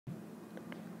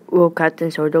Will Captain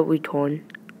Soto return?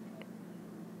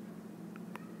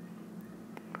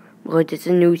 Because it's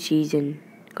a new season.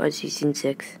 Got season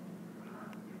 6.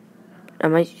 I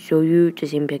might show you the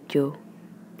same picture.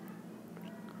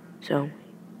 So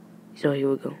here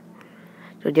we go.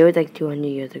 So there was like 200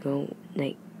 years ago,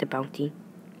 like the bounty.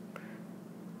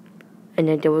 And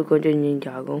then they were going to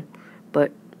Ninjago,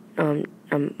 but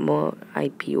more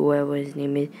IP or whatever his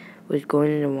name is was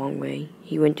going in the wrong way.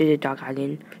 He went to the Dark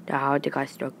Island. The house got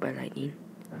struck by lightning,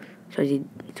 so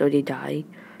they died.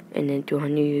 And then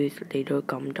 200 years later,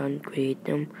 Commandant created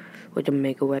them with a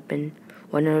mega weapon.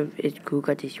 One of his crew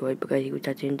got destroyed because he was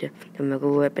touching the mega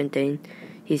weapon thing.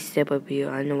 He disappeared.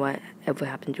 I don't know what ever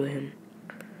happened to him.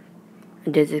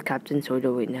 And this is Captain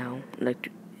Soto right now, like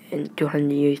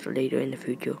 200 years later in the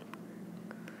future.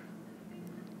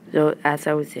 So as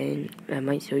I was saying, I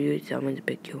might show you someone's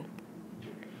picture.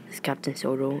 It's Captain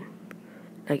Soto.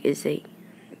 Like it's like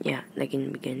in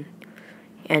the beginning.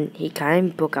 And he kind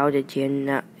of broke out of jail,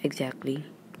 not exactly.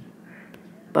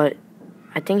 But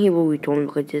I think he will return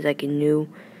because there's like a new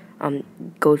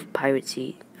ghost pirate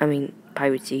season.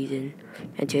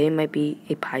 And today might be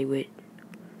a pirate.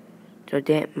 So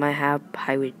they might have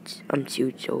pirates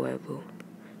suits or whatever.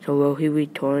 So will he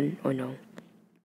return or no?